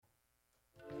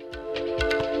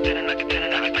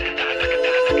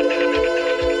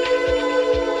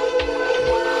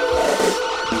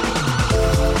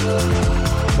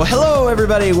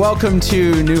everybody. Welcome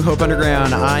to New Hope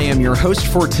Underground. I am your host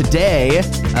for today,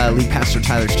 lead pastor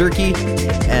Tyler Sturkey.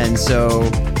 And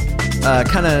so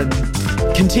kind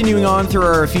of continuing on through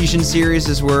our Ephesians series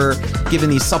as we're giving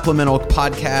these supplemental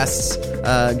podcasts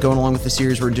going along with the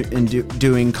series we're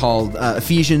doing called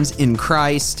Ephesians in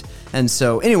Christ. And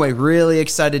so anyway, really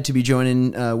excited to be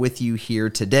joining with you here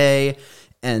today.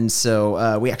 And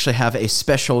so we actually have a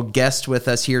special guest with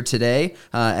us here today,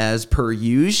 as per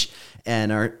usual.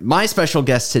 And my special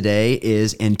guest today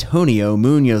is Antonio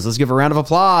Munoz. Let's give a round of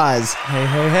applause.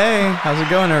 Hey. How's it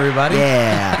going, everybody?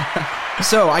 Yeah.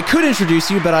 So I could introduce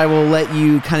you, but I will let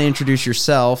you kind of introduce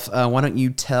yourself. Why don't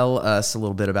you tell us a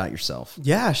little bit about yourself?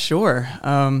 Yeah, sure.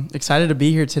 Excited to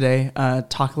be here today.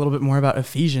 Talk a little bit more about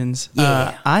Ephesians.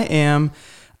 Yeah.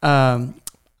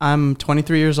 I'm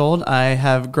 23 years old. I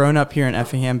have grown up here in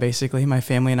Effingham, basically. My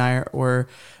family and I were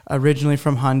originally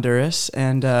from Honduras.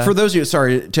 And for those of you,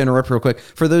 sorry to interrupt real quick.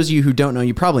 For those of you who don't know,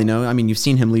 you probably know. I mean, you've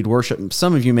seen him lead worship.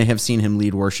 Some of you may have seen him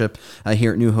lead worship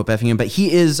here at New Hope Effingham, but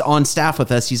he is on staff with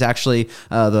us. He's actually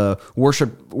the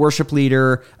worship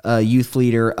leader, youth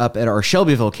leader up at our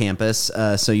Shelbyville campus.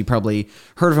 So you probably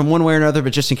heard of him one way or another,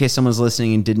 but just in case someone's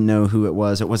listening and didn't know who it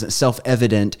wasn't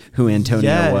self-evident who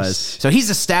Antonio was. So he's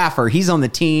a staffer. He's on the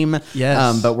team.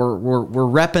 Yes. But we're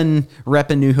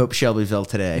repping New Hope Shelbyville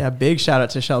today. Yeah, big shout out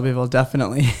to Shelbyville,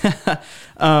 definitely.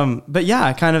 But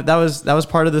yeah, kind of that was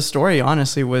part of the story,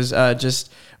 honestly, was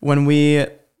just when we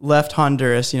left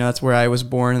Honduras, that's where I was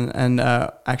born, and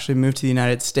actually moved to the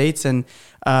United States and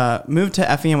moved to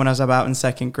Effingham when I was about in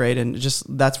second grade, and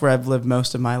just that's where I've lived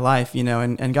most of my life,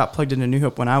 and got plugged into New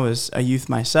Hope when I was a youth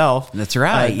myself. That's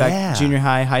right, back junior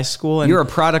high school. And you're a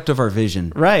product of our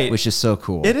vision, right? Which is so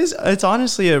cool. It is. It's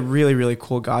honestly a really, really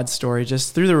cool God story,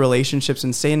 just through the relationships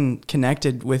and staying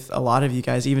connected with a lot of you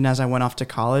guys, even as I went off to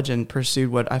college and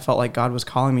pursued what I felt like God was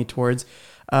calling me towards.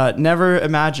 Never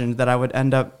imagined that I would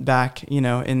end up back,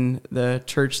 in the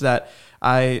church that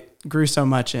I grew so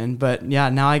much in. But yeah,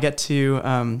 now I get to,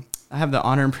 I have the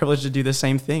honor and privilege to do the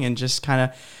same thing and just kind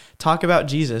of talk about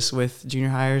Jesus with junior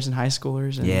hires and high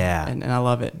schoolers. And, and I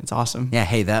love it. It's awesome. Yeah.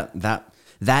 Hey,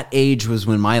 that age was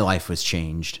when my life was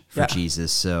changed for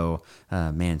Jesus. So,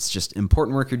 man, it's just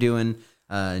important work you're doing.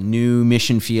 New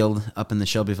mission field up in the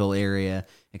Shelbyville area.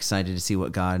 Excited to see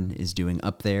what God is doing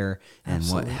up there and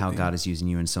how God is using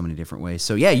you in so many different ways.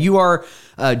 So yeah, you are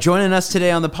joining us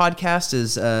today on the podcast.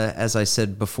 As I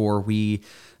said before,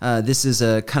 this is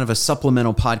a kind of a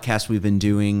supplemental podcast we've been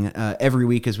doing every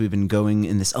week as we've been going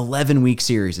in this 11-week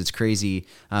series. It's crazy.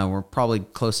 We're probably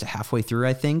close to halfway through,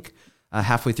 I think.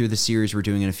 Halfway through the series we're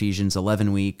doing in Ephesians,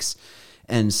 11 weeks.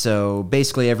 And so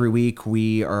basically every week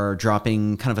we are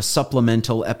dropping kind of a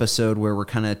supplemental episode where we're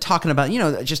kind of talking about,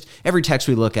 just every text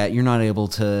we look at, you're not able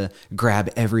to grab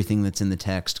everything that's in the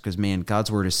text because, man, God's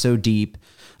word is so deep.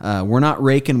 We're not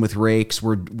raking with rakes.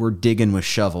 We're digging with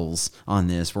shovels on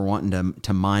this. We're wanting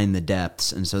to mine the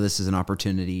depths. And so this is an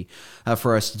opportunity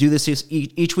for us to do this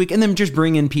each week and then just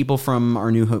bring in people from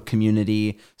our New Hope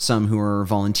community, some who are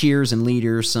volunteers and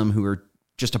leaders, some who are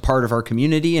just a part of our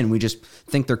community, and we just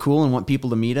think they're cool and want people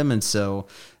to meet them. And so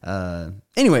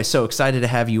anyway, so excited to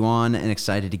have you on and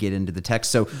excited to get into the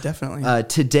text. So definitely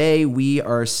today we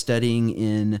are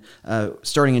studying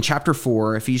starting in chapter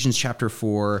 4, Ephesians chapter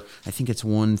 4. I think it's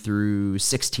 1 through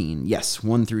 16. Yes,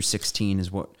 1 through 16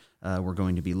 is what we're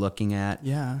going to be looking at.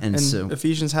 Yeah. And so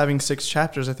Ephesians having 6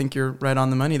 chapters, I think you're right on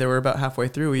the money there. We're about halfway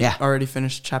through. We already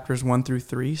finished chapters 1 through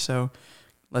 3. So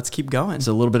let's keep going. It's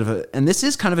a little bit of and this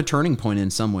is kind of a turning point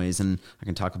in some ways, and I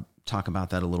can talk about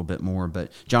that a little bit more. But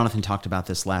Jonathan talked about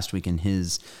this last week in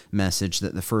his message,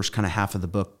 that the first kind of half of the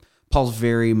book, Paul's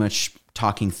very much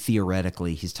talking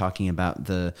theoretically. He's talking about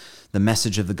the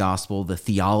message of the gospel, the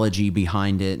theology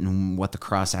behind it, and what the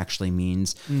cross actually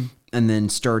means. And then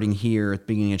starting here at the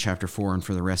beginning of chapter 4 and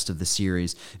for the rest of the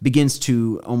series, begins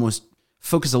to almost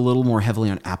focus a little more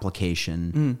heavily on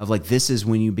application of like, this is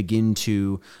when you begin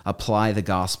to apply the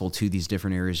gospel to these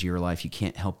different areas of your life. You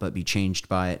can't help but be changed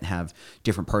by it and have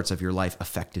different parts of your life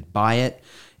affected by it.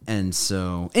 And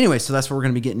so anyway, so that's what we're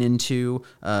going to be getting into.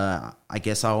 I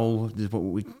guess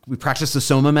we practice the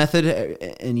SOMA method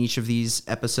in each of these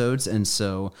episodes. And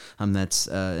so that's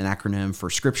an acronym for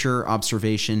scripture,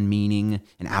 observation, meaning,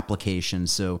 and application.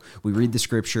 So we read the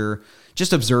scripture,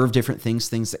 just observe different things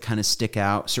that kind of stick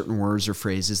out, certain words or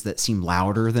phrases that seem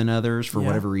louder than others for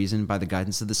whatever reason by the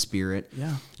guidance of the Spirit.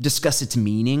 Yeah. Discuss its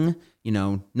meaning.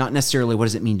 Not necessarily what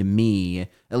does it mean to me,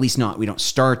 at least not, we don't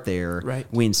start there. Right.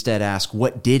 We instead ask,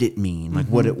 what did it mean? Like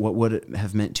what would it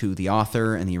have meant to the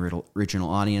author and the original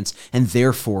audience? And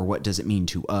therefore, what does it mean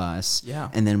to us? Yeah.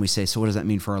 And then we say, so what does that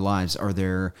mean for our lives? Are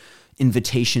there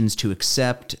invitations to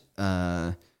accept,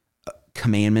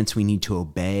 commandments we need to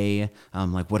obey,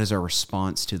 like what is our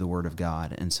response to the Word of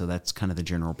God. And so that's kind of the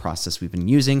general process we've been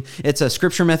using. It's a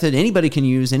scripture method anybody can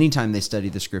use anytime they study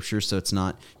the scriptures, so it's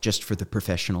not just for the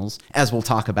professionals, as we'll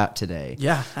talk about today.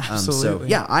 Yeah,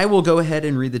 absolutely. I will go ahead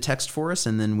and read the text for us,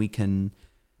 and then we can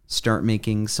start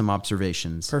making some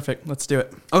observations. Perfect. Let's do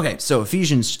it. Okay, so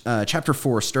Ephesians chapter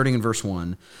 4, starting in verse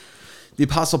 1. The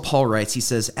Apostle Paul writes, he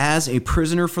says, "As a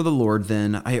prisoner for the Lord,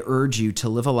 then, I urge you to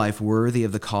live a life worthy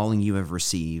of the calling you have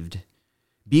received.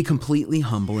 Be completely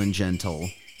humble and gentle.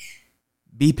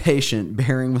 Be patient,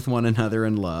 bearing with one another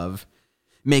in love.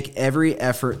 Make every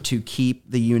effort to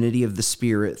keep the unity of the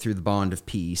Spirit through the bond of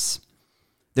peace.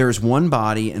 There is one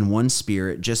body and one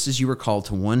Spirit, just as you were called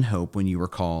to one hope when you were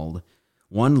called.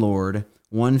 One Lord,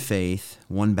 one faith,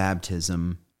 one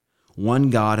baptism, one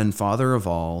God and Father of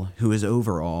all, who is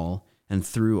over all, and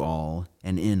through all,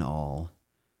 and in all.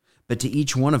 But to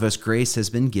each one of us grace has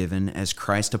been given as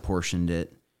Christ apportioned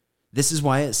it. This is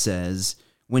why it says,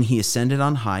 when he ascended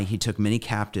on high, he took many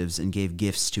captives and gave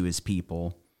gifts to his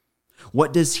people.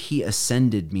 What does he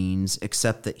ascended means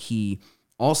except that he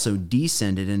also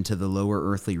descended into the lower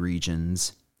earthly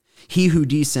regions? He who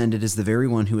descended is the very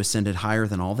one who ascended higher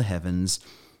than all the heavens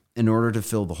in order to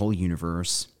fill the whole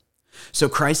universe. So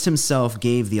Christ himself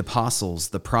gave the apostles,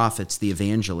 the prophets, the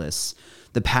evangelists,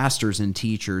 the pastors and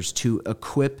teachers to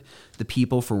equip the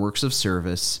people for works of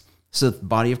service, so that the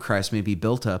body of Christ may be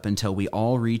built up until we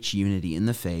all reach unity in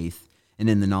the faith and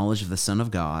in the knowledge of the Son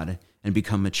of God and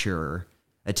become mature,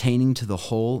 attaining to the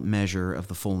whole measure of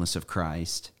the fullness of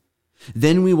Christ.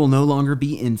 Then we will no longer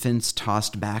be infants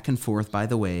tossed back and forth by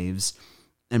the waves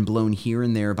and blown here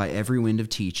and there by every wind of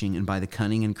teaching and by the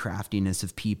cunning and craftiness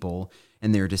of people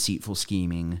and their deceitful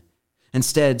scheming.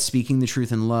 Instead, speaking the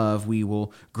truth in love, we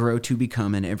will grow to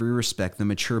become in every respect the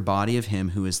mature body of him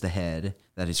who is the head,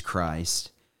 that is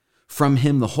Christ. From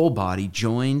him the whole body,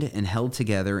 joined and held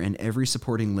together in every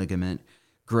supporting ligament,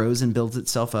 grows and builds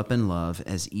itself up in love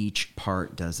as each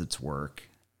part does its work."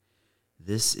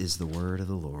 This is the word of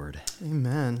the Lord.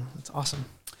 Amen. That's awesome.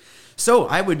 So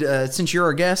I would, since you're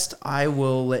our guest, I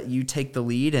will let you take the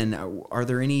lead. And are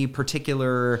there any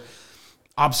particular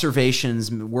observations,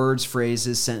 words,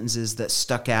 phrases, sentences that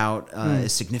stuck out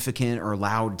as significant or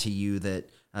loud to you that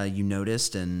you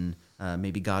noticed and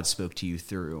maybe God spoke to you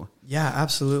through? Yeah,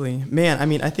 absolutely. Man, I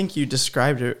mean, I think you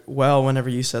described it well whenever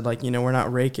you said, like, we're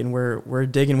not raking, we're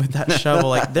digging with that shovel.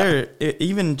 Like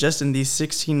even just in these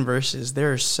 16 verses,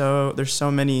 there's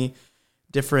so many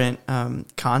different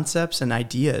concepts and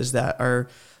ideas that are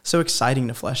so exciting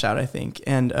to flesh out, I think.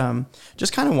 And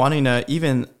just kind of wanting to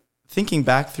even thinking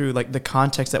back through like the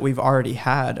context that we've already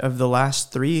had of the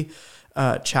last three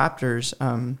chapters,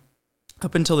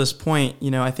 up until this point,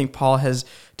 I think Paul has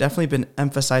definitely been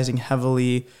emphasizing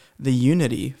heavily the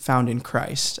unity found in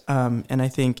Christ. And I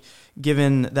think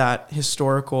given that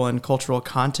historical and cultural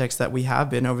context that we have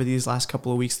been over these last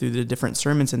couple of weeks through the different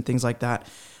sermons and things like that,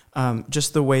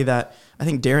 just the way that I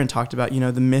think Darren talked about,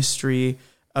 the mystery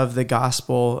of the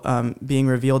gospel being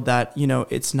revealed, that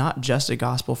it's not just a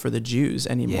gospel for the Jews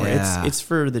anymore. Yeah. It's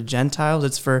for the Gentiles.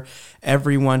 It's for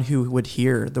everyone who would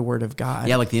hear the word of God.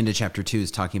 Yeah, like the end of chapter 2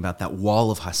 is talking about that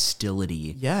wall of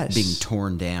hostility being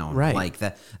torn down. Right. Like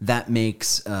that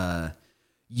makes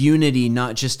unity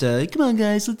not just come on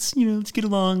guys, let's get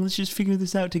along, let's just figure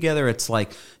this out together. It's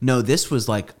like, no, this was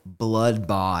like blood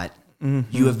bought.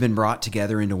 Mm-hmm. You have been brought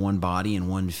together into one body and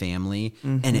one family,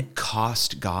 and it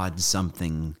cost God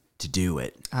something to do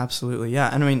it. Absolutely, yeah.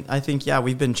 And I mean, I think,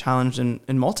 we've been challenged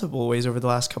in multiple ways over the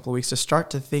last couple of weeks to start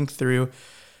to think through,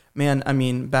 man, I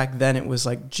mean, back then it was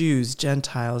like Jews,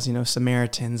 Gentiles,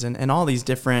 Samaritans, and all these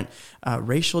different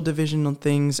racial divisional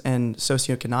things and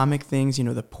socioeconomic things,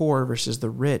 the poor versus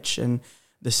the rich, and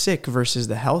the sick versus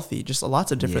the healthy, just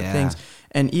lots of different things.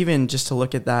 And even just to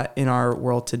look at that in our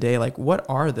world today, like what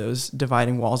are those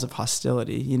dividing walls of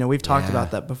hostility? We've talked about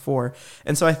that before.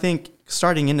 And so I think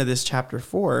starting into this chapter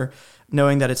 4,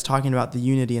 knowing that it's talking about the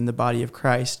unity in the body of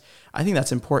Christ, I think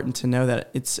that's important to know that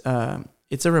it's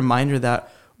a reminder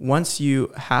that once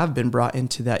you have been brought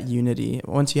into that unity,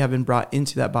 once you have been brought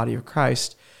into that body of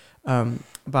Christ,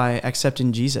 by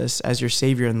accepting Jesus as your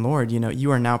Savior and Lord,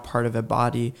 you are now part of a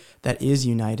body that is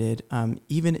united,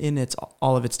 even in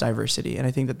all of its diversity. And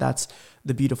I think that that's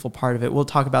the beautiful part of it. We'll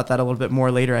talk about that a little bit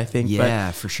more later, I think. Yeah,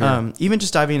 but, for sure. Even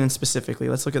just diving in specifically,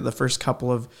 let's look at the first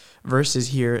couple of verses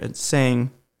here. It's saying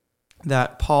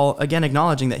that Paul, again,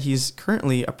 acknowledging that he's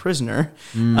currently a prisoner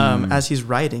as he's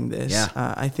writing this. Yeah.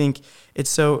 I think it's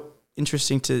so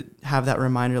interesting to have that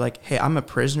reminder, like, hey, I'm a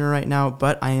prisoner right now,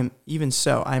 but I'm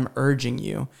urging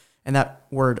you And that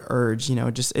word urge,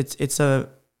 just it's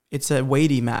a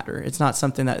weighty matter. It's not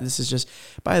something that this is just,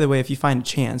 by the way, if you find a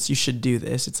chance, you should do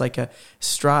this. It's like a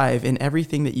strive in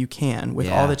everything that you can with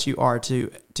all that you are to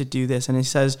do this. And he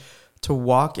says to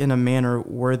walk in a manner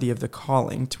worthy of the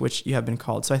calling to which you have been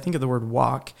called. So I think of the word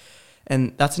walk,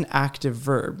 and that's an active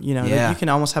verb, that you can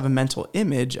almost have a mental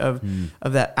image of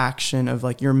that action of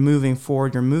like you're moving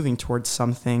forward, you're moving towards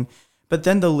something. But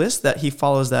then the list that he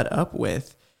follows that up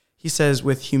with, he says,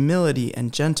 with humility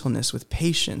and gentleness, with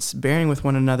patience, bearing with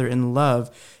one another in love,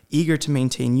 eager to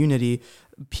maintain unity,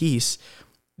 peace.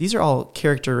 These are all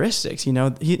characteristics,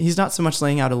 He's not so much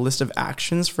laying out a list of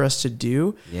actions for us to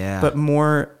do, but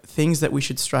more things that we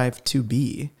should strive to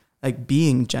be, like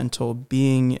being gentle,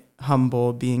 being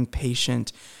humble, being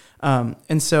patient.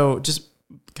 And so just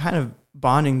kind of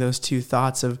bonding those two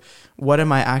thoughts of what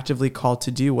am I actively called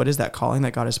to do? What is that calling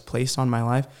that God has placed on my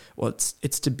life? Well,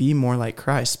 it's to be more like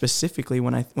Christ, specifically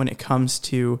when it comes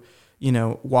to,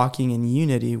 walking in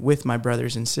unity with my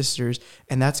brothers and sisters.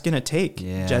 And that's going to take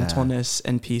gentleness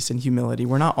and peace and humility.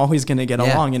 We're not always going to get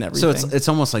along in everything. So it's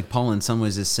almost like Paul in some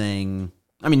ways is saying,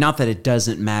 not that it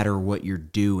doesn't matter what you're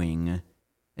doing.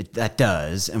 That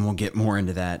does. And we'll get more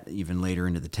into that even later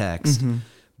into the text. Mm-hmm.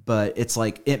 But it's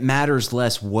like it matters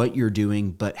less what you're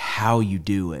doing, but how you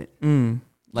do it.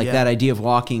 That idea of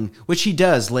walking, which he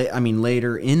does,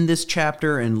 later in this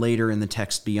chapter and later in the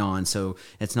text beyond. So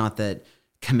it's not that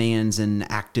commands and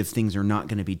active things are not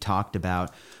going to be talked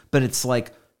about, but it's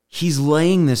like he's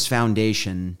laying this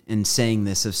foundation and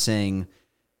saying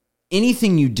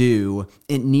anything you do,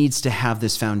 it needs to have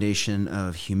this foundation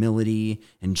of humility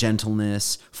and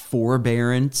gentleness,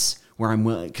 forbearance, where I'm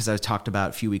willing, because I talked about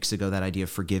a few weeks ago that idea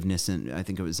of forgiveness, and I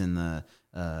think it was in the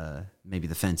maybe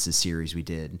the Fences series we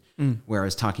did, where I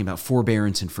was talking about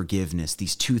forbearance and forgiveness,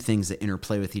 these two things that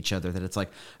interplay with each other, that it's like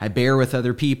I bear with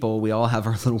other people. We all have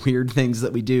our little weird things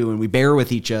that we do, and we bear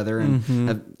with each other,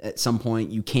 and at some point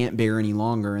you can't bear any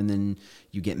longer, and then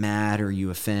you get mad or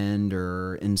you offend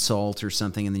or insult or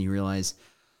something, and then you realize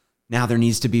now there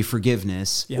needs to be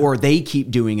forgiveness, or they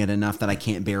keep doing it enough that I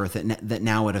can't bear with it, that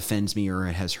now it offends me or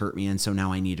it has hurt me, and so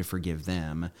now I need to forgive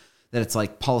them. That it's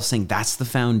like Paul's saying that's the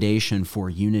foundation for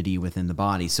unity within the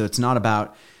body. So it's not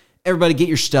about everybody get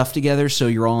your stuff together so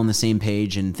you're all on the same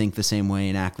page and think the same way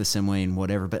and act the same way and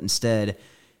whatever, but instead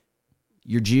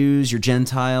you're Jews, you're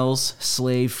Gentiles,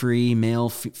 slave free, male,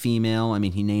 female.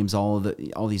 He names all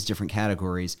these different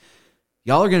categories.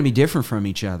 Y'all are going to be different from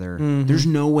each other. Mm-hmm. There's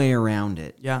no way around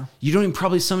it. Yeah. You don't even,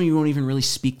 probably some of you won't even really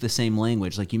speak the same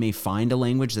language. Like you may find a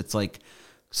language that's like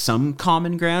some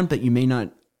common ground, but you may not,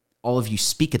 all of you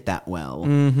speak it that well.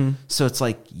 Mm-hmm. So it's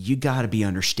like, you got to be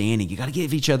understanding. You got to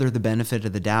give each other the benefit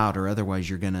of the doubt, or otherwise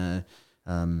you're going to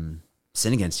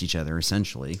sin against each other,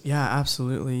 essentially. Yeah,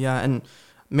 absolutely. Yeah. And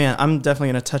man, I'm definitely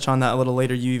going to touch on that a little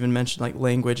later. You even mentioned like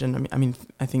language. And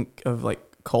I think of like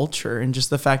culture and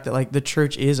just the fact that like the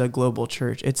church is a global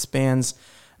church. It spans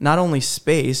not only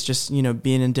space, just,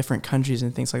 being in different countries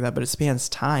and things like that, but it spans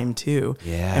time too.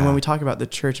 Yeah. And when we talk about the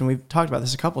church, and we've talked about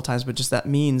this a couple of times, but just that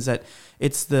means that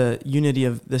it's the unity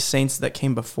of the saints that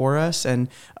came before us and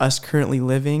us currently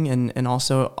living, and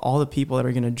also all the people that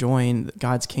are going to join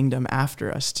God's kingdom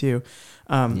after us too.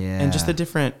 And just the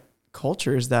different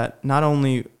cultures that not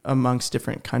only amongst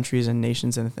different countries and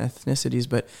nations and ethnicities,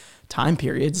 but time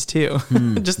periods too,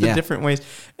 just the different ways,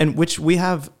 and which we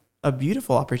have a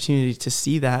beautiful opportunity to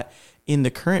see that in the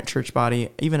current church body,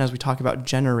 even as we talk about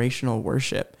generational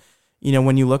worship.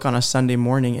 When you look on a Sunday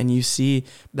morning and you see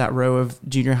that row of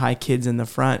junior high kids in the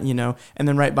front, and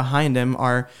then right behind them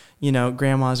are,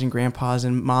 grandmas and grandpas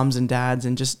and moms and dads,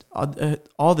 and just all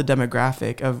the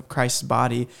demographic of Christ's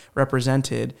body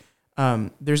represented.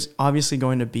 There's obviously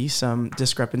going to be some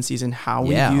discrepancies in how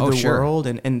we view the world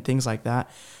and things like that.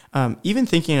 Even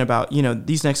thinking about,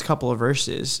 these next couple of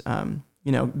verses,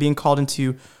 being called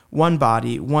into one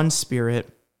body, one spirit.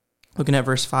 Looking at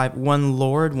verse 5, one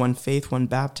Lord, one faith, one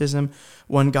baptism,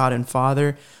 one God and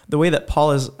Father. The way that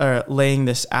Paul is laying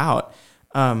this out,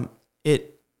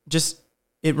 it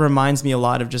reminds me a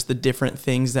lot of just the different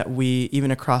things that we,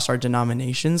 even across our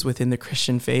denominations within the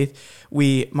Christian faith,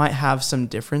 we might have some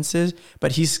differences,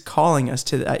 but he's calling us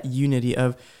to that unity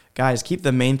of, guys, keep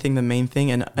the main thing,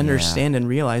 and understand and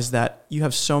realize that you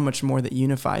have so much more that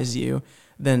unifies you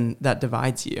than that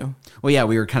divides you. Well, yeah,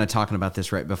 we were kind of talking about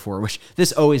this right before, which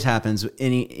this always happens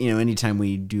anytime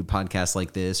we do podcasts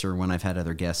like this, or when I've had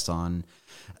other guests on,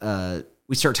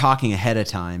 we start talking ahead of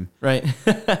time. Right.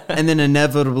 And then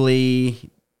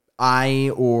inevitably I,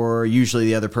 or usually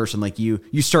the other person like you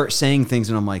start saying things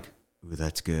and I'm like, ooh,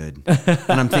 that's good.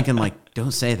 And I'm thinking like,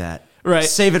 don't say that. Right.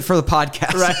 Save it for the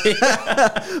podcast.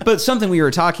 Right. But something we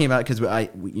were talking about, because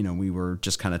we were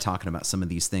just kind of talking about some of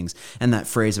these things, and that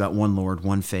phrase about one Lord,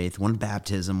 one faith, one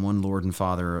baptism, one Lord and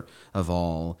Father of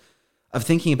all, of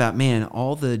thinking about, man,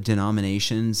 all the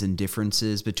denominations and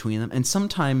differences between them. And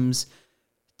sometimes,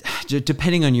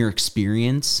 depending on your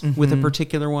experience with a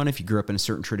particular one, if you grew up in a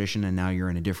certain tradition and now you're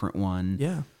in a different one,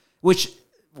 Yeah. which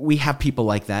we have people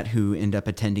like that who end up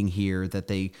attending here, that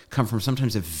they come from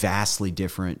sometimes a vastly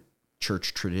different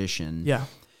church tradition. Yeah.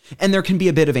 And there can be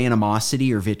a bit of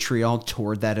animosity or vitriol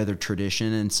toward that other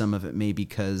tradition, and some of it may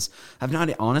because of not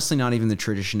even the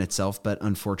tradition itself, but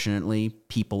unfortunately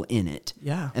people in it.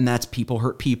 Yeah. And that's people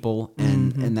hurt people,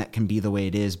 and that can be the way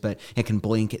it is, but it can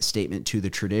blanket statement to the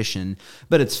tradition.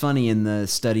 But it's funny in the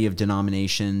study of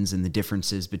denominations and the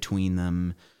differences between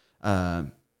them.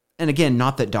 And again,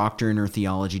 not that doctrine or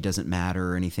theology doesn't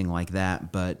matter or anything like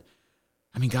that, but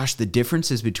I mean, gosh, the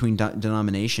differences between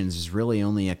denominations is really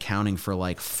only accounting for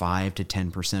like 5 to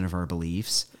 10% of our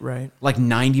beliefs. Right. Like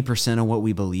 90% of what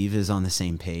we believe is on the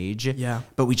same page. Yeah.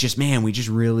 But we just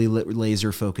really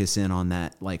laser focus in on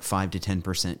that like 5 to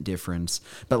 10% difference.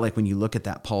 But like when you look at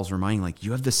that, Paul's reminding, like,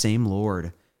 you have the same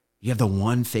Lord. You have the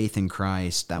one faith in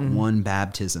Christ, that one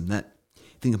baptism. That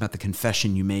think about the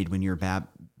confession you made when you're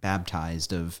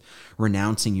baptized, of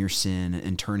renouncing your sin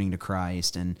and turning to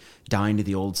Christ and dying to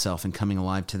the old self and coming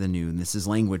alive to the new. And this is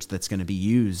language that's going to be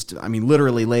used. I mean,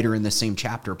 literally later in the same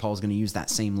chapter, Paul's going to use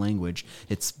that same language.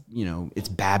 It's, it's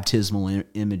baptismal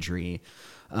imagery.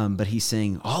 But he's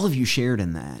saying all of you shared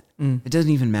in that. It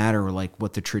doesn't even matter like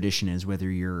what the tradition is, whether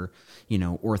you're,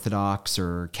 Orthodox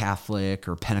or Catholic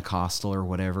or Pentecostal or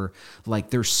whatever. Like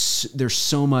there's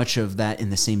so much of that in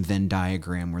the same Venn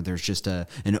diagram where there's just an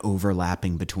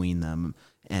overlapping between them.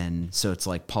 And so it's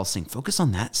like Paul's saying, focus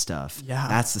on that stuff. Yeah.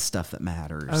 That's the stuff that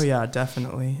matters. Oh yeah,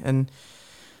 definitely. And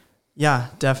yeah,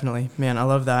 definitely, man, I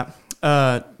love that.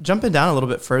 Jumping down a little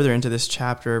bit further into this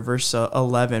chapter, verse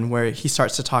 11, where he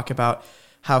starts to talk about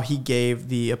how he gave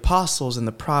the apostles and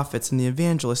the prophets and the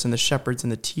evangelists and the shepherds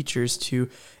and the teachers to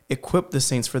equip the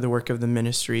saints for the work of the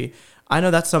ministry. I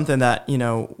know that's something that,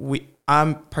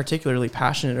 I'm particularly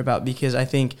passionate about, because I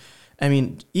think,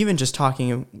 even just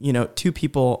talking, two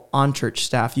people on church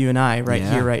staff, you and I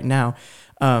here, right now,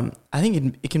 I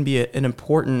think it can be an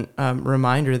important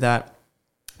reminder that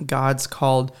God's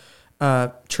called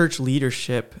church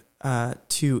leadership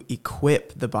to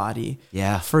equip the body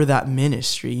for that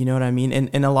ministry. You know what I mean?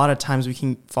 And a lot of times we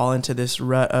can fall into this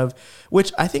rut of,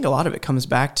 which I think a lot of it comes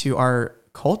back to our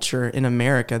culture in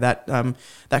America,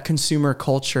 that consumer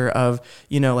culture of,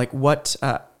 what,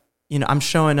 I'm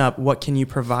showing up, what can you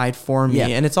provide for me? Yeah.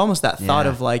 And it's almost that thought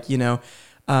of like,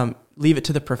 leave it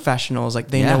to the professionals. Like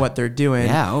they know what they're doing.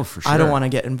 Yeah. Oh, for sure. I don't want to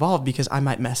get involved because I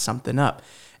might mess something up.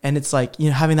 And it's like,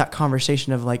 having that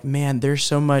conversation of like, man, there's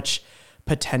so much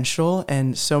potential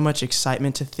and so much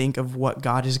excitement to think of what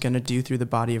God is going to do through the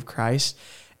body of Christ.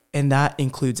 And that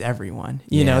includes everyone.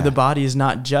 You know, the body is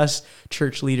not just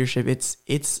church leadership.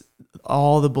 It's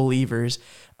all the believers,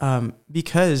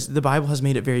 because the Bible has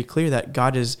made it very clear that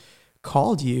God has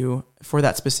called you for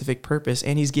that specific purpose,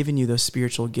 and he's given you those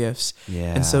spiritual gifts.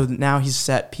 Yeah. And so now he's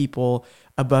set people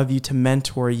above you to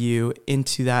mentor you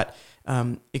into that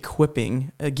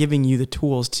equipping, giving you the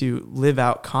tools to live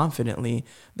out confidently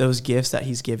those gifts that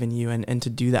he's given you, and to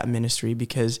do that ministry.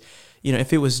 Because,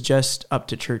 if it was just up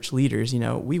to church leaders,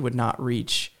 we would not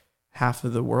reach half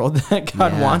of the world that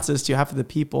God wants us to, half of the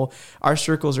people. Our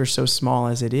circles are so small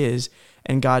as it is.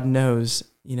 And God knows,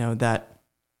 that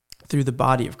through the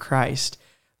body of Christ,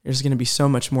 there's going to be so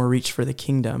much more reach for the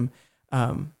kingdom.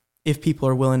 If people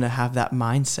are willing to have that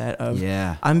mindset of,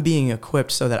 I'm being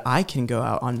equipped so that I can go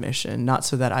out on mission, not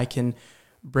so that I can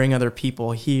bring other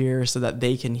people here so that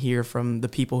they can hear from the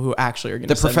people who actually are going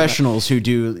to the professionals who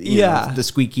do the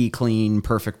squeaky clean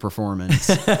perfect performance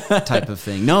type of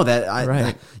thing. No,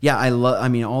 I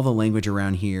love, all the language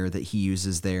around here that he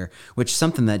uses there, which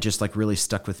something that just like really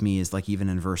stuck with me is like, even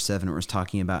in verse 7, it was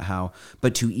talking about how,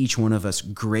 but to each one of us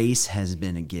grace has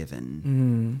been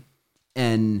given.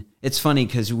 And it's funny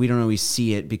because we don't always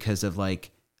see it because of like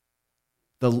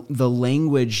the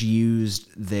language used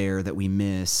there that we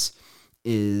miss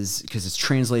is because it's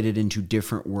translated into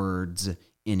different words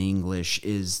in English,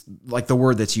 is like the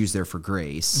word that's used there for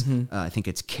grace. I think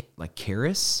it's like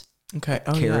charis. Okay.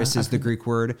 Charis is the Greek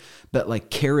word, but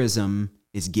like charism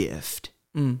is gift.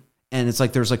 And it's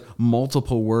like there's like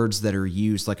multiple words that are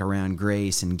used like around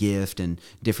grace and gift and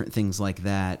different things like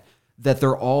that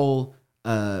they're all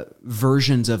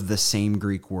versions of the same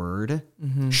Greek word.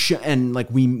 And like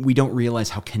we don't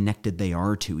realize how connected they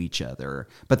are to each other,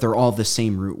 but they're all the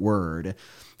same root word.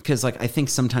 because like I think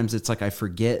sometimes it's like I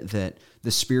forget that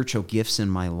the spiritual gifts in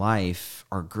my life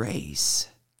are grace.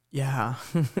 Yeah.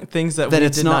 Things that That we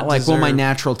it's did not like, deserve. well, my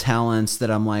natural talents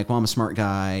that I'm like, well, I'm a smart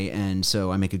guy, and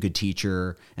so I make a good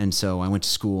teacher, and so I went to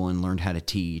school and learned how to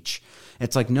teach.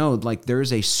 It's like, no, like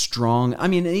there's a strong, I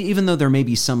mean, even though there may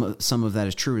be some of that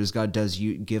is true, as God does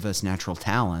give us natural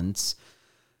talents,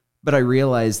 but I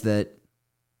realize that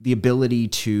the ability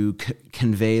to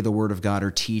convey the word of God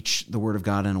or teach the word of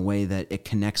God in a way that it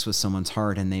connects with someone's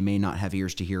heart, and they may not have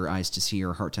ears to hear, eyes to see,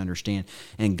 or heart to understand.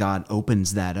 And God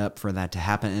opens that up for that to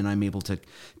happen. And I'm able to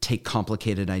take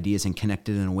complicated ideas and connect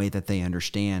it in a way that they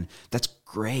understand. That's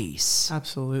grace.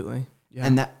 Absolutely. Yeah.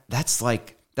 And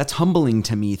that's humbling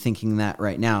to me thinking that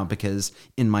right now, because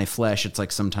in my flesh, it's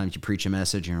like sometimes you preach a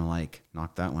message and you're like,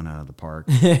 knock that one out of the park.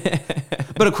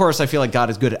 But of course, I feel like God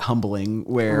is good at humbling,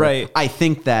 where Right. I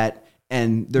think that,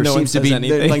 and there No one seems to says be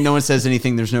anything. like no one says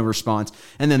anything. There's no response.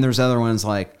 And then there's other ones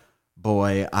like,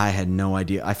 boy, I had no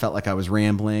idea. I felt like I was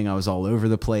rambling. I was all over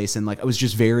the place. And like, I was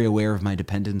just very aware of my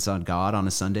dependence on God on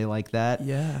a Sunday like that.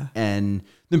 Yeah. And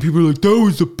then people are like, that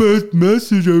was the best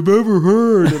message I've ever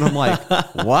heard. And I'm like,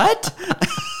 what?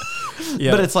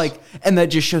 Yeah. But it's like, and that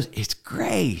just shows it's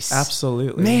grace.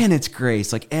 Absolutely. Man, it's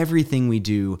grace. Like everything we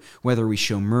do, whether we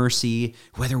show mercy,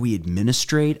 whether we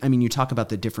administrate. I mean, you talk about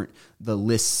the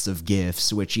lists of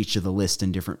gifts, which each of the lists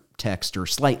in different text are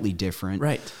slightly different.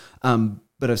 Right.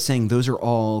 But I was saying they're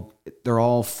all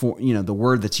the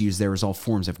word that's used there is all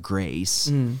forms of grace.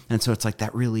 And so it's like,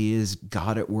 that really is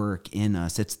God at work in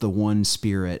us. It's the one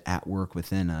Spirit at work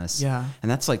within us. Yeah. And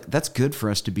that's good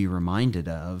for us to be reminded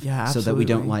of. Yeah, so that we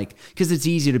don't absolutely. because it's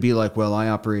easy to be like, well, I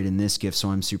operate in this gift, so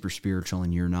I'm super spiritual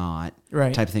and you're not.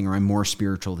 Right. Type of thing, or I'm more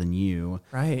spiritual than you.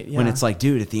 Right. Yeah. When it's like,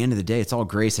 dude, at the end of the day, it's all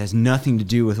grace. It has nothing to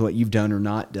do with what you've done or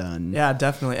not done. Yeah,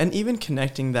 definitely. And even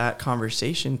connecting that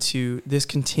conversation to this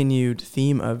continued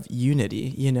theme of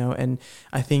unity, and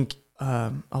I think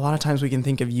a lot of times we can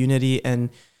think of unity and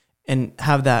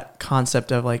have that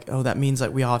concept of like, oh, that means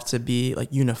like we all have to be like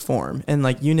uniform, and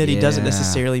like unity doesn't Yeah.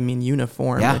 necessarily mean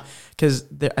uniform. Yeah. Because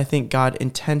I think God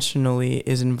intentionally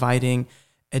is inviting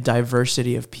a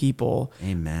diversity of people.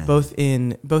 Amen. Both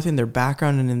in their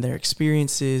background and in their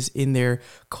experiences, in their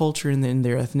culture and in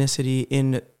their ethnicity,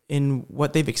 in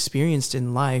what they've experienced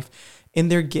in life, in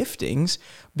their giftings,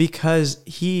 because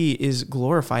he is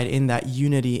glorified in that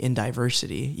unity in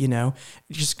diversity,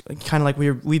 just kind of like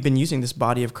we've been using this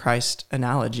body of Christ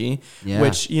analogy, Yeah.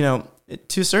 which,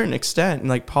 to a certain extent, and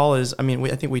like Paul is, I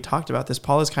think we talked about this.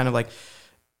 Paul is kind of like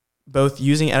both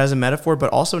using it as a metaphor,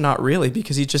 but also not really,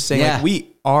 because he's just saying like,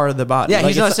 we are the body. Yeah, Like,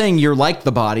 he's not saying you're like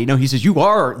the body. No, he says you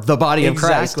are the body of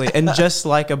Christ. exactly. And just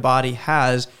like a body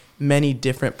has many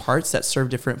different parts that serve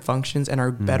different functions and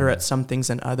are better at some things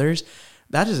than others,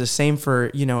 that is the same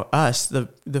for, us, the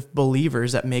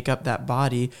believers that make up that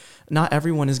body. Not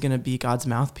everyone is going to be God's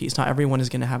mouthpiece. Not everyone is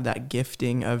going to have that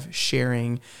gifting of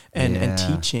sharing and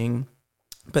teaching.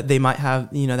 But they might have,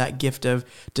 that gift of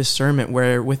discernment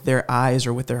where with their eyes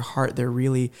or with their heart, they're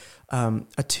really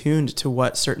attuned to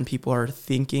what certain people are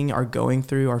thinking, are going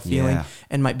through, are feeling,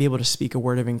 and might be able to speak a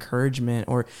word of encouragement.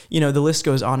 Or, the list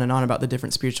goes on and on about the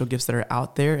different spiritual gifts that are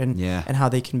out there and how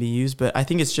they can be used. But I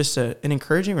think it's just an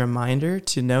encouraging reminder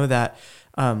to know that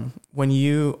when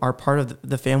you are part of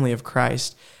the family of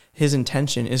Christ, his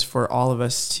intention is for all of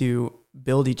us to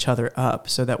build each other up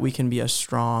so that we can be a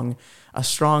strong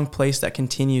place that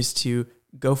continues to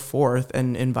go forth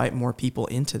and invite more people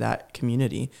into that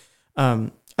community.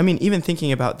 Even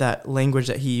thinking about that language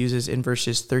that he uses in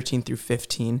verses 13 through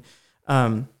 15,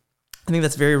 I think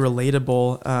that's very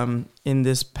relatable in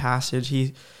this passage.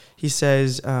 He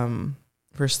says,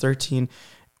 verse 13,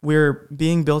 we're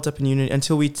being built up in unity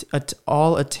until we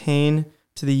all attain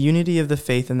to the unity of the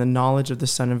faith and the knowledge of the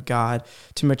Son of God,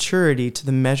 to maturity, to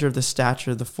the measure of the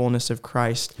stature of the fullness of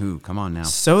Christ. Ooh, come on now.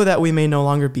 So that we may no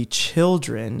longer be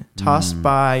children, tossed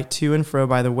by to and fro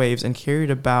by the waves and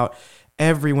carried about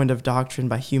every wind of doctrine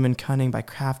by human cunning, by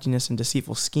craftiness and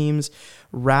deceitful schemes.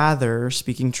 Rather,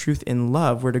 speaking truth in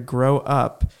love, we're to grow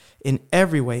up in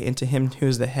every way into him who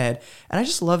is the head. And I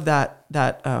just love that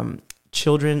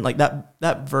children, like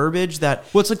that verbiage that,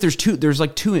 well, it's like there's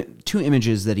two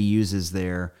images that he uses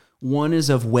there. One is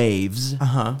of waves,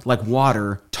 like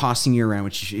water tossing you around,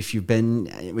 which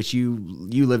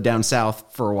you lived down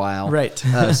south for a while. Right.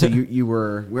 So you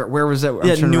were, where was that?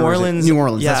 New Orleans. New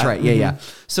Orleans. Yeah. That's right. Yeah. Yeah.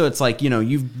 So it's like,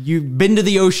 you've been to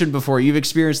the ocean before. You've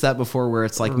experienced that before, where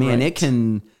it's like, man, it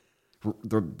can,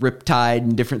 the riptide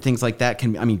and different things like that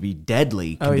can, be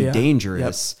deadly, can be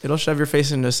dangerous. Yep. It'll shove your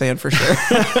face into sand for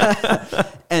sure.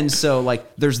 And so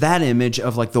like there's that image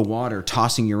of like the water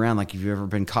tossing you around. Like if you've ever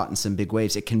been caught in some big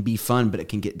waves, it can be fun, but it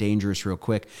can get dangerous real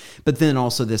quick. But then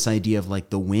also this idea of like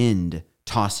the wind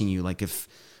tossing you. Like if,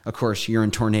 of course, you're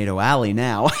in Tornado Alley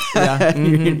now. Yeah.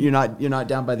 Mm-hmm. you're not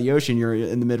down by the ocean. You're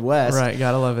in the Midwest. Right.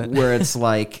 Gotta love it. Where it's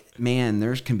like, man,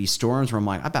 there can be storms where I'm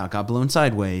like, I about got blown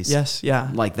sideways. Yes.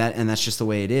 Yeah. Like that. And that's just the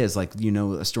way it is. Like,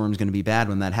 a storm's going to be bad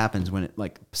when that happens, when it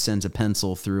like sends a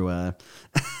pencil through a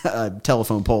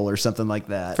telephone pole or something like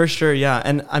that. For sure. Yeah.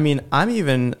 And I mean, I'm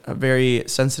even very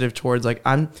sensitive towards like,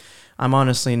 I'm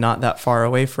honestly not that far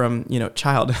away from,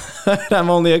 childhood. I'm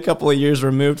only a couple of years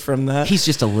removed from that. He's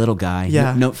just a little guy.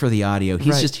 Yeah. Note for the audio.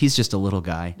 He's Right. he's just a little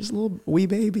guy. Just a little wee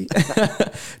baby.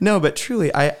 No, but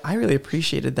truly, I really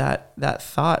appreciated that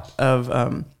thought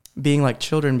of being like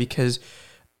children, because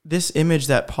this image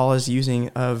that Paul is using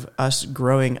of us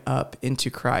growing up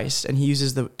into Christ, and he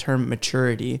uses the term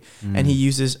maturity, and he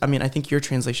uses, I think your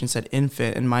translation said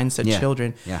infant and mine said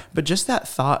children. Yeah. But just that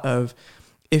thought of,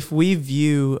 if we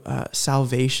view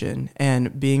salvation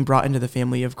and being brought into the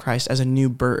family of Christ as a new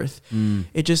birth,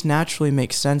 it just naturally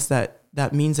makes sense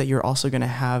that means that you're also going to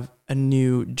have a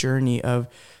new journey of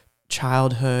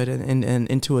childhood and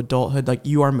into adulthood. Like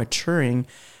you are maturing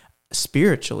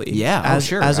spiritually,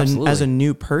 as a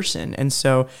new person. And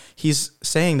so he's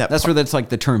saying that's where that's like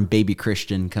the term baby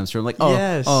Christian comes from. Like,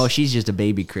 oh, she's just a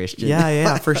baby Christian.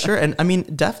 Yeah, for sure. And I mean,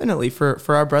 definitely for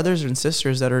our brothers and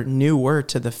sisters that are newer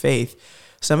to the faith,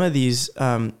 some of these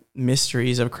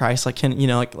mysteries of Christ,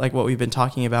 like what we've been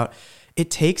talking about, it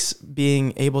takes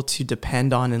being able to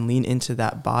depend on and lean into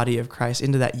that body of Christ,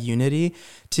 into that unity,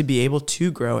 to be able to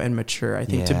grow and mature. I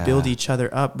think to build each other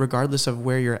up, regardless of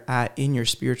where you're at in your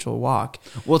spiritual walk.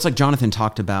 Well, it's like Jonathan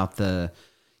talked about it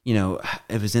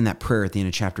was in that prayer at the end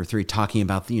of chapter 3, talking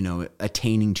about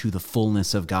attaining to the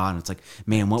fullness of God. And it's like,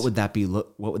 man, what would that be?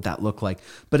 What would that look like?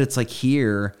 But it's like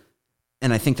here.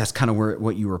 And I think that's kind of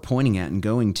what you were pointing at and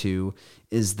going to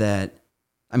is that,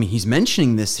 he's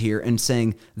mentioning this here and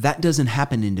saying that doesn't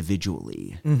happen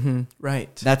individually. Mm-hmm.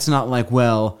 Right. That's not like,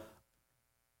 well,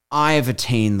 I have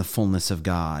attained the fullness of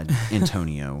God,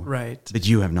 Antonio. Right. But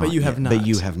you have not. But you have not. But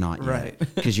you have not right.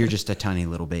 yet. Because you're just a tiny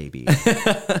little baby.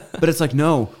 But it's like,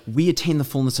 no, we attain the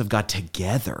fullness of God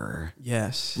together.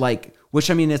 Yes. Like, which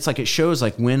it's like, it shows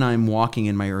like when I'm walking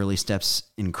in my early steps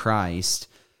in Christ,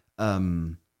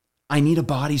 I need a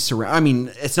body surround.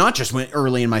 It's not just when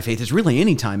early in my faith. It's really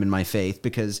any time in my faith,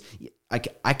 because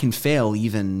I can fail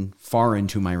even far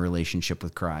into my relationship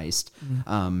with Christ,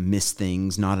 miss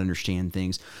things, not understand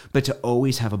things. But to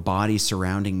always have a body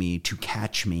surrounding me to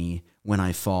catch me when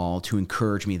I fall, to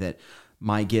encourage me that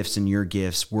my gifts and your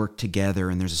gifts work together,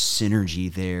 and there's a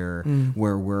synergy there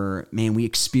where we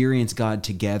experience God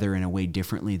together in a way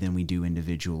differently than we do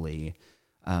individually.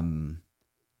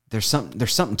 There's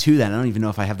something to that. I don't even know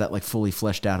if I have that like fully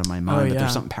fleshed out in my mind, but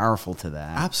there's something powerful to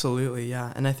that. Absolutely.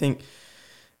 Yeah. And I think,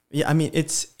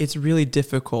 it's really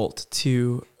difficult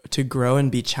to grow and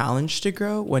be challenged to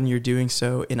grow when you're doing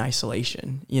so in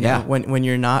isolation, when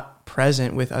you're not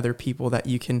present with other people that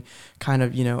you can kind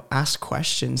of, ask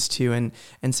questions to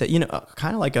and say,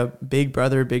 kind of like a big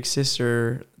brother, big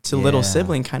sister to little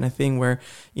sibling kind of thing, where,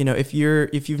 if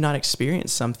you've not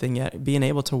experienced something yet, being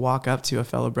able to walk up to a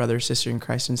fellow brother or sister in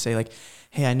Christ and say like,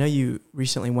 hey, I know you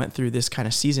recently went through this kind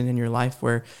of season in your life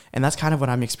and that's kind of what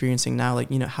I'm experiencing now.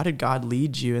 Like, how did God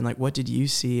lead you? And like, what did you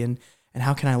see? And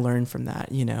how can I learn from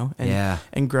that,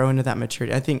 and grow into that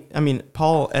maturity? I think,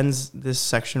 Paul ends this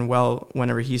section well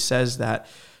whenever he says that,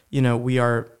 we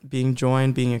are being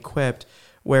joined, being equipped,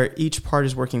 where each part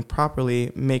is working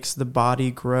properly makes the body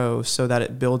grow so that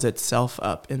it builds itself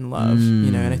up in love,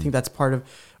 and I think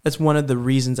that's one of the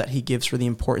reasons that he gives for the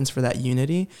importance for that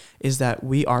unity, is that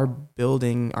we are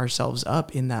building ourselves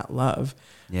up in that love.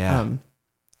 Yeah.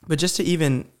 But just to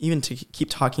even to keep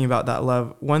talking about that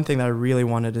love, one thing that I really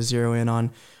wanted to zero in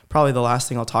on, probably the last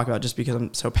thing I'll talk about just because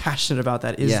I'm so passionate about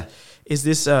that, is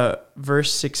this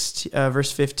verse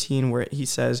 15, where he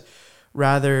says,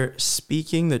 rather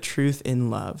speaking the truth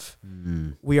in love,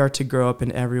 we are to grow up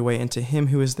in every way into him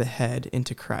who is the head,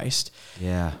 into Christ.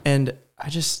 Yeah. And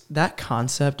that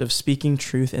concept of speaking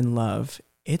truth in love,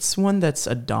 it's one that's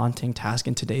a daunting task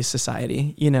in today's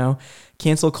society.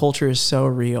 Cancel culture is so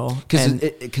real.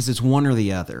 Because it's one or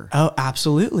the other. Oh,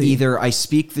 absolutely. Either I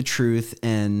speak the truth,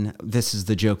 and this is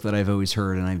the joke that I've always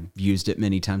heard, and I've used it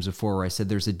many times before, where I said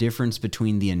there's a difference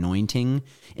between the anointing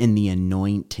and the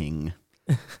anointing.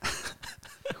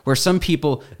 Where some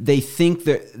people, they think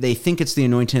it's the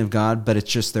anointing of God, but it's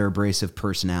just their abrasive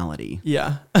personality.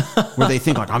 Yeah. Where they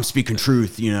think like, I'm speaking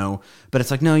truth, but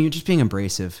it's like, no, you're just being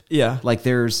abrasive. Yeah. Like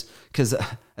because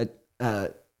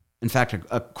In fact,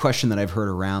 a question that I've heard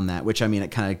around that, which I mean, it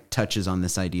kind of touches on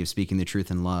this idea of speaking the truth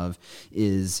in love,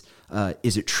 is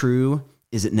it true?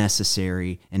 Is it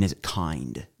necessary? And is it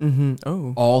kind? Mm-hmm.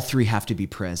 Oh, all three have to be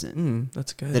present.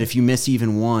 That's good. That if you miss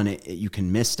even one, you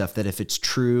can miss stuff. That if it's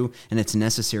true and it's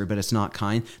necessary, but it's not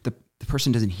kind, the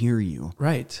person doesn't hear you.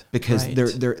 Right. Because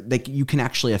right. you can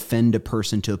actually offend a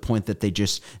person to the point that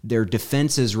their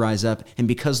defenses rise up. And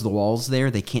because the wall's there,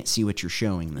 they can't see what you're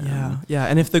showing them. Yeah. Yeah.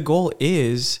 And if the goal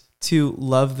is to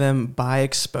love them by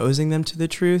exposing them to the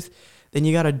truth, then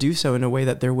you got to do so in a way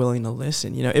that they're willing to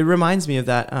listen. You know, it reminds me of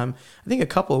that. I think a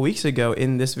couple of weeks ago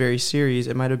in this very series,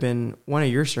 it might've been one of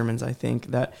your sermons, I think,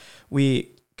 that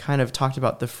we kind of talked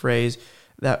about the phrase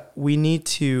that we need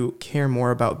to care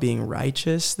more about being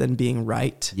righteous than being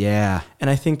right. Yeah. And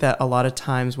I think that a lot of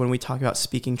times when we talk about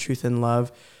speaking truth in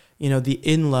love, you know, the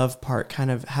in love part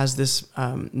kind of has this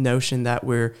notion that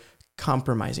we're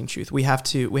compromising truth. We have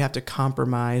to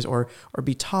compromise or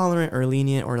be tolerant or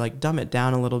lenient or like dumb it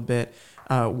down a little bit,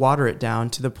 water it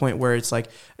down to the point where it's like,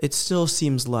 it still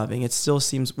seems loving. It still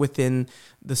seems within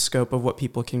the scope of what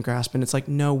people can grasp. And it's like,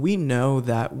 no, we know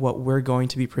that what we're going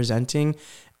to be presenting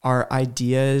are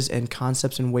ideas and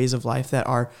concepts and ways of life that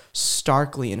are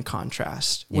starkly in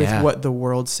contrast with what the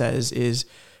world says is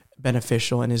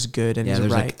beneficial and is good and is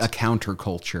there's right. a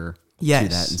counterculture. Yes, to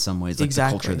that in some ways, like the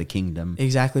culture of the kingdom.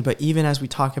 Exactly. But even as we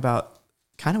talk about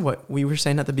kind of what we were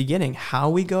saying at the beginning, how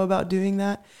we go about doing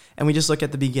that, and we just look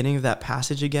at the beginning of that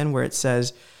passage again where it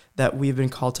says that we've been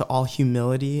called to all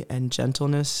humility and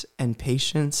gentleness and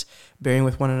patience, bearing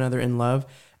with one another in love.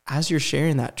 As you're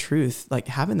sharing that truth, like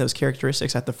having those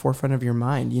characteristics at the forefront of your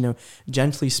mind, you know,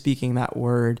 gently speaking that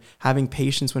word, having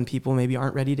patience when people maybe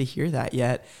aren't ready to hear that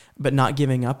yet, but not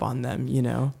giving up on them, you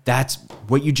know? That's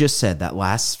what you just said, that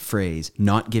last phrase,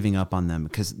 not giving up on them,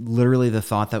 because literally the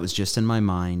thought that was just in my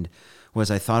mind was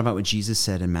I thought about what Jesus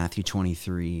said in Matthew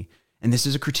 23, and this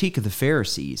is a critique of the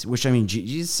Pharisees, which I mean,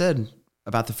 Jesus said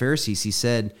about the Pharisees, he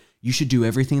said, you should do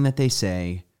everything that they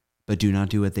say, but do not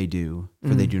do what they do,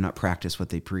 for they do not practice what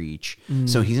they preach.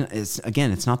 So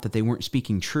it's not that they weren't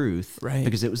speaking truth, right?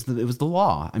 Because it was the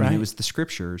law. I mean, it was the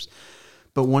scriptures.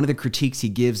 But one of the critiques he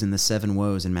gives in the 7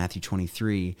 woes in Matthew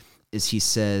 23 is he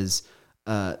says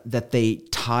that they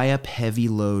tie up heavy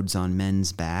loads on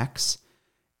men's backs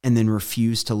and then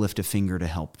refuse to lift a finger to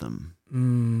help them.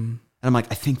 And I'm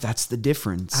like, I think that's the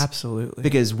difference. Absolutely.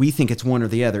 Because we think it's one or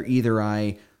the other. Either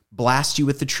I blast you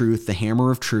with the truth, the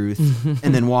hammer of truth,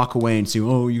 and then walk away and say,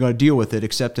 oh, you got to deal with it,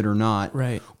 accept it or not.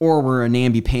 Right. Or we're a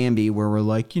namby-pamby where we're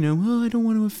like, you know, I don't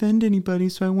want to offend anybody,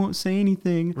 so I won't say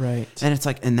anything. Right. And it's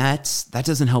like, and that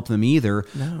doesn't help them either.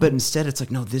 No. But instead it's like,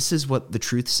 no, this is what the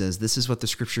truth says. This is what the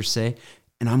scriptures say.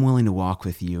 And I'm willing to walk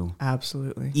with you.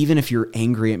 Absolutely. Even if you're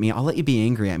angry at me, I'll let you be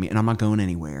angry at me and I'm not going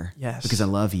anywhere. Yes. Because I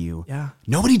love you. Yeah.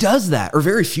 Nobody does that, or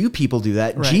very few people do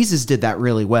that. Right. Jesus did that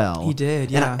really well. He did,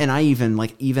 yeah. And I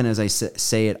even as I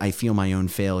say it, I feel my own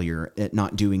failure at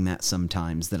not doing that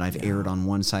sometimes, that I've erred on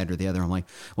one side or the other. I'm like,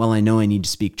 well, I know I need to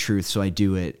speak truth, so I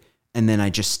do it. And then I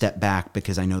just step back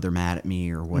because I know they're mad at me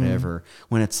or whatever.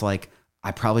 When it's like,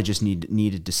 I probably just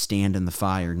needed to stand in the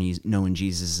fire, knowing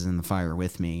Jesus is in the fire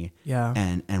with me,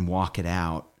 and walk it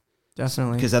out.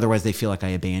 Definitely. Because otherwise they feel like I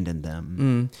abandoned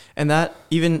them. And that,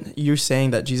 even you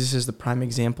saying that Jesus is the prime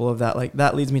example of that, like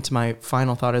that leads me to my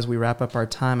final thought as we wrap up our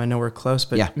time. I know we're close,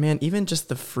 but man, even just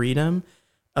the freedom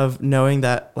of knowing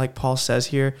that, like Paul says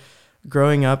here,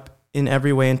 growing up in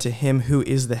every way into him who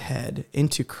is the head,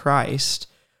 into Christ,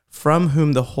 from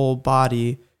whom the whole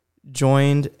body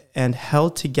joined and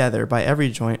held together by every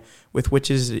joint with which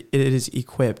it is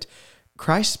equipped.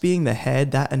 Christ being the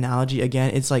head, that analogy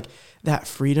again, it's like that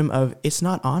freedom of, it's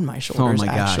not on my shoulders,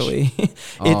 actually.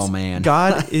 Man.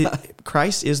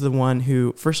 Christ is the one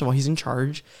who, first of all, he's in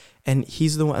charge, and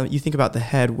he's the one, you think about the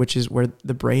head, which is where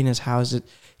the brain is housed.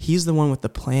 He's the one with the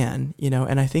plan, you know?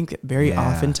 And I think very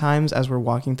oftentimes as we're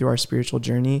walking through our spiritual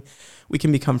journey, we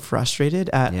can become frustrated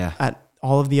at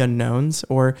all of the unknowns,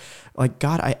 or like,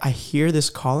 God, I hear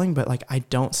this calling, but like, I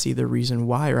don't see the reason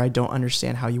why, or I don't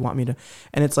understand how you want me to.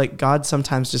 And it's like, God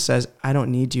sometimes just says, I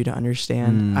don't need you to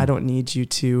understand. I don't need you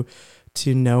to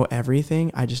know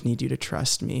everything. I just need you to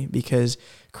trust me, because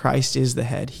Christ is the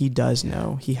head. He does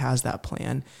know. He has that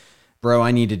plan. Bro,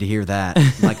 I needed to hear that.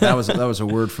 Like that was a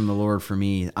word from the Lord for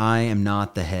me. I am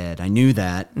not the head. I knew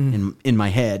that in my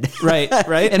head. Right.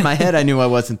 In my head, I knew I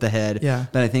wasn't the head. Yeah.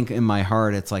 But I think in my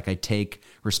heart, it's like I take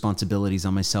responsibilities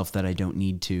on myself that I don't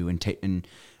need to, and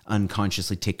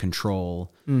unconsciously take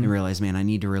control and realize, man, I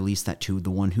need to release that to the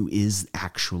one who is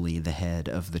actually the head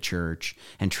of the church,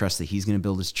 and trust that he's going to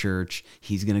build his church.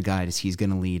 He's going to guide us. He's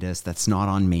going to lead us. That's not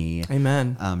on me.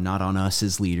 Amen. Not on us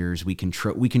as leaders. We can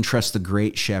trust the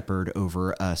great shepherd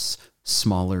over us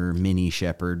smaller mini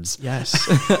shepherds. Yes,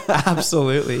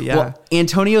 absolutely. Yeah. Well,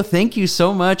 Antonio, thank you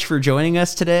so much for joining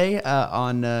us today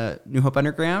on New Hope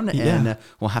Underground. And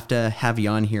we'll have to have you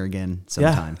on here again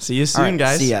sometime. Yeah. See you soon, All right,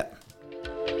 guys. See ya.